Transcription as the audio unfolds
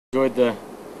Enjoyed the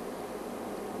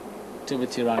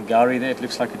activity around Gowrie there. It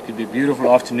looks like it could be a beautiful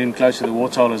afternoon close to the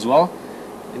waterhole as well.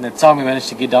 In that time we managed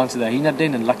to get down to the hyena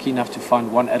den and lucky enough to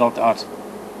find one adult out.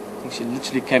 I think she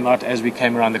literally came out as we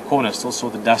came around the corner. Still saw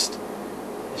the dust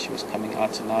as she was coming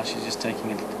out, and now she's just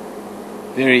taking it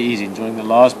very easy, enjoying the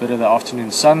last bit of the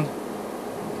afternoon sun. You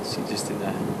can see just in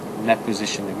a nap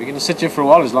position. And we're going to sit here for a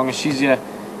while as long as she's here,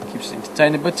 keeps us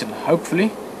entertained a bit, and hopefully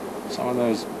some of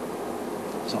those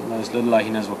little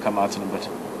hyenas will come out in a bit.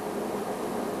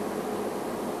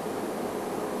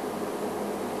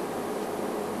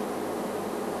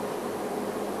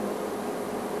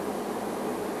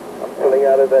 I'm pulling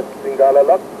out of that Bengala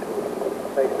lock.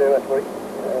 Thanks very much, Murray.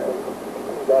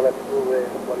 Bengala still there,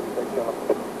 1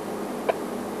 second.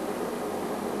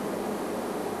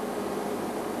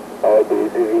 I'll be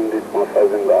receiving this Masa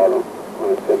Bengala on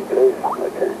the same place.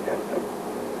 Okay.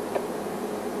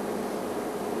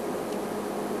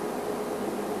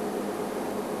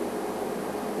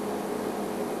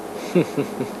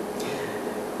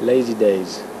 Lazy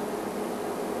days.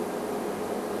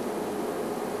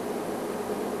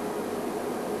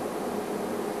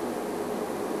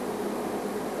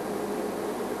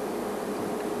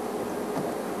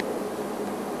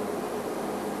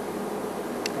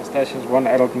 Our station's one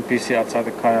adult and PC outside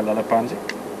the Kaya Lalapanzi.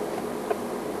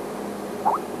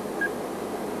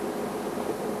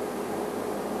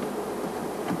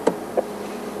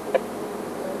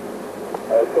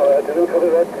 So I didn't cover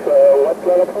that, what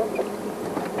Lalapan?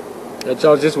 That's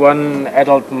all, just one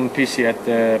adult PC at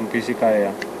the PC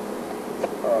Kaya.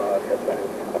 Okay, thanks.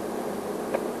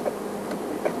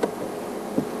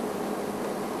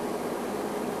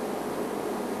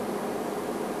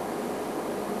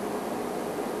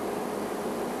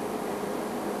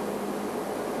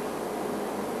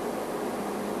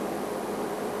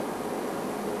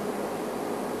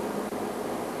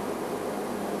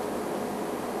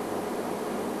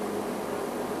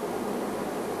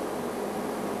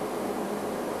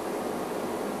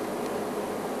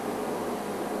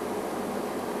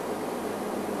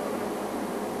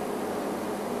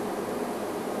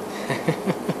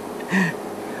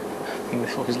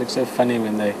 They always look so funny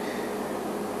when they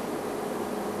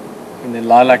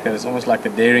lie like that. It's almost like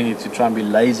they're daring you to try and be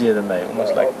lazier than they.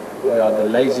 Almost like we are the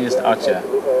laziest out here.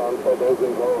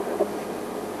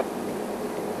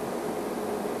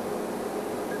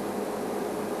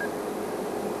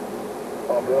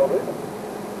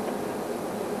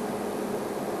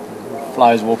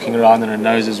 Flies walking around in her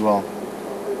nose as well.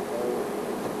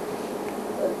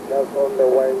 Just on the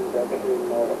wind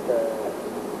junction of the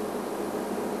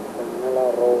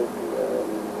Manila Road,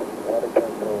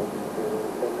 Watercan Road,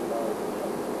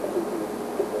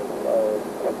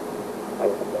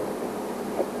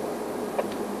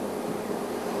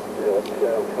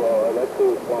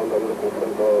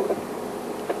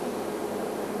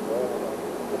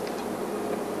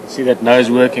 See that nose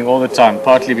working all the time,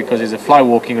 partly because there's a fly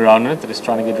walking around it that it's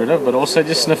trying to get rid of, but also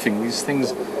just sniffing. These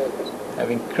things have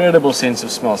incredible sense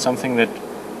of smell, something that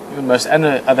even most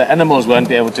other animals won't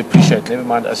be able to appreciate, never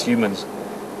mind us humans.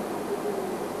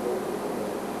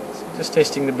 So just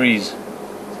testing the breeze.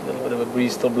 There's a little bit of a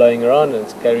breeze still blowing around and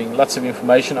it's carrying lots of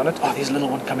information on it. Oh, there's a little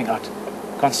one coming out.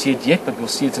 Can't see it yet, but we'll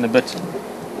see it in a bit.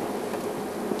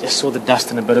 Just saw the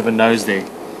dust and a bit of a nose there,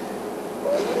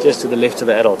 just to the left of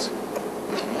the adult.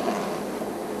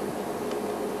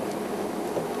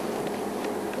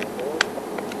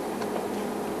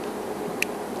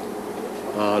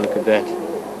 Oh, look at that.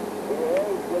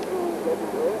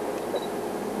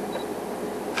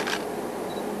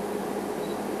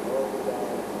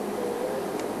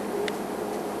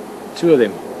 Two of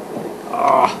them.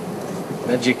 Ah,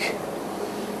 magic.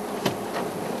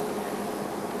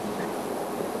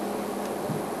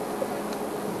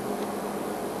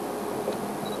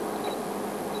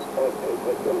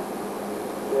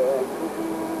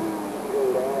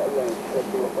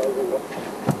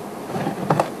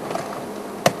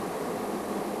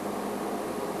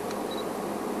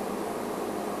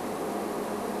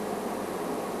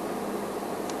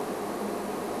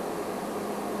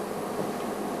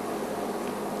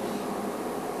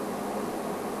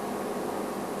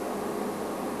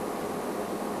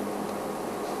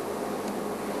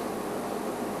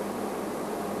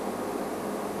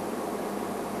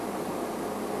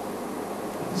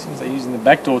 Seems they're using the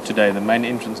back door today. The main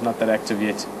entrance not that active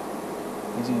yet.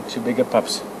 Using 2 bigger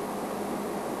pups.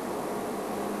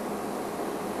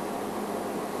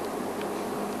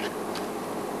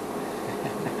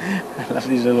 I love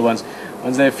these little ones.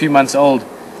 Once they're a few months old,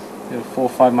 they're 4 or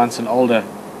 5 months and older,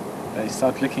 they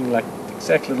start looking like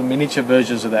exact little miniature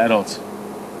versions of the adults.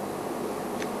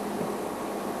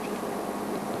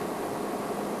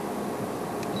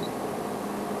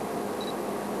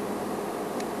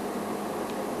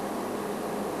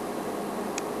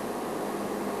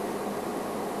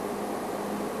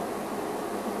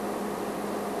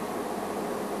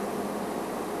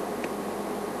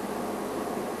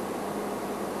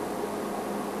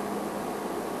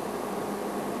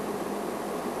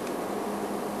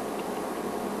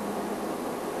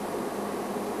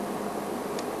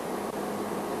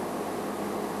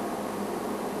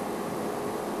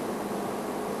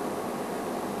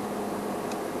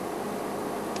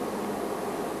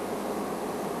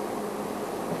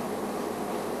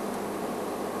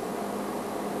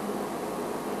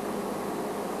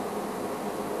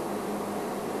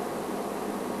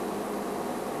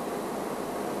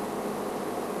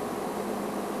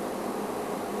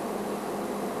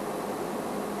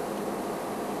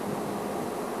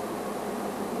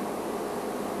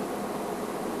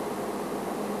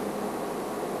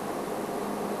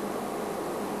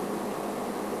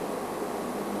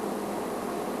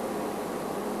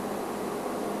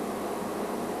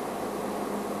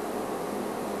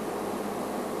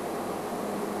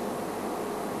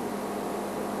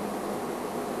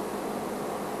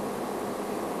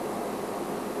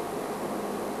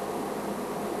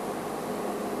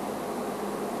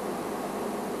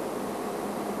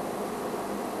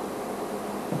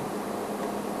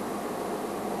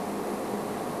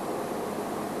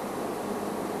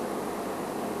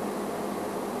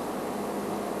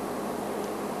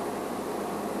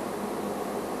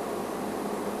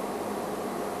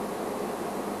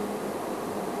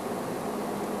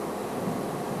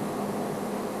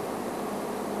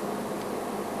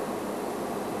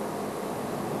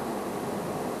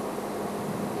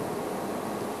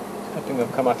 hoping they'll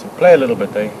come out and play a little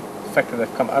bit. The fact that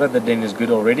they've come out of the den is good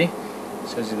already.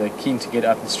 Shows you they're keen to get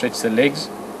out and stretch their legs.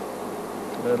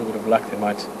 A little bit of luck, they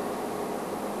might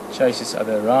chase each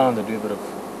other around and do a bit of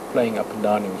playing up and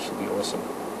down, which will be awesome.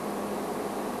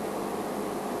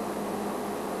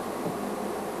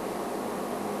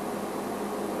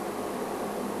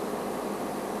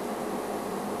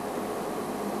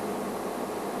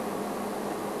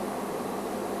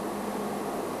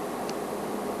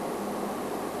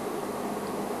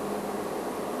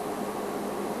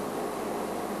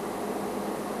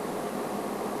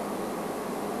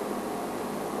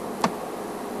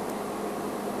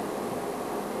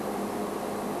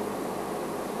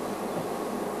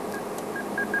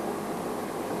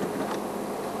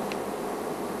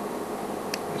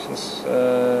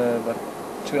 About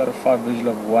 2 out of 5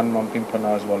 visual of one Mampimpa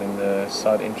now as well in the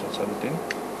side entrance of the den.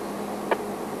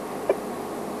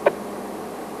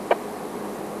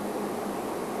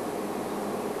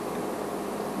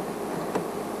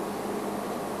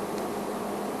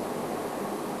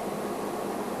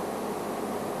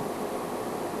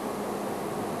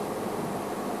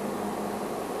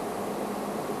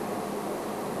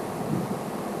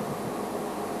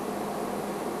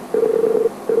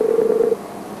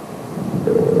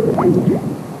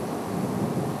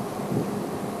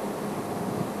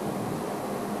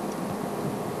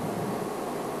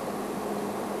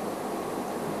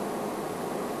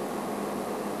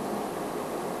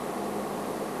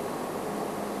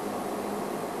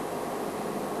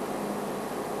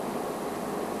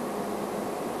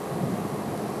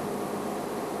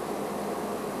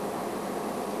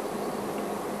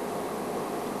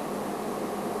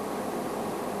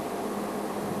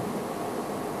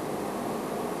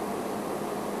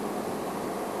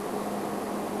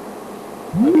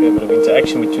 Okay, a bit of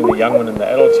interaction between the young one and the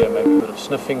adult here, maybe a bit of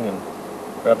sniffing and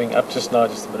rubbing up just now,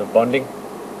 just a bit of bonding.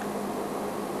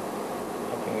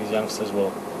 Hoping these youngsters will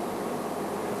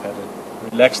have had a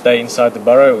relaxed day inside the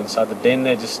burrow, inside the den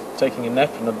there, just taking a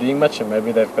nap and not doing much, and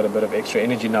maybe they've got a bit of extra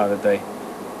energy now that they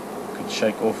could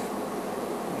shake off.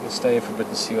 We can stay here for a bit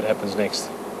and see what happens next.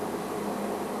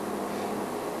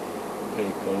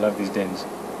 Very cool, love these dens.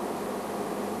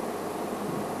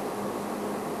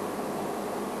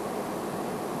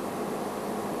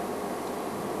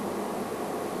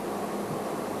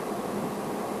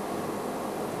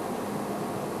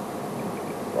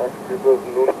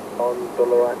 On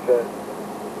Doloraka.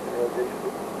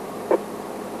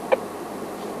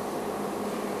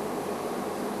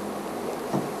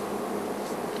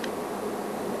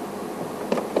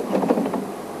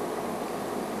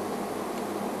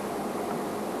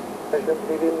 I should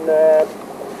be in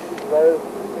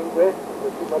West,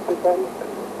 with the Mapitan,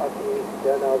 after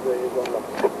Hyenas is on the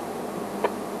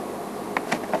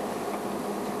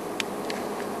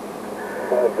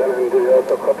then do you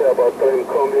also copy about doing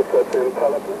combi for the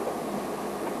pallet?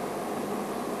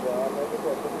 Yeah, maybe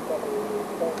for the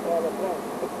pallet plan.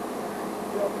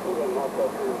 Yeah, put a knock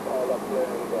off in pallet plan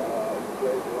and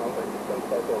glazing on the eastern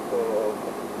side of the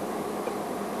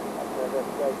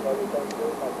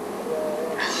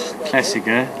Classic,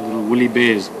 eh? Little woolly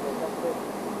bears.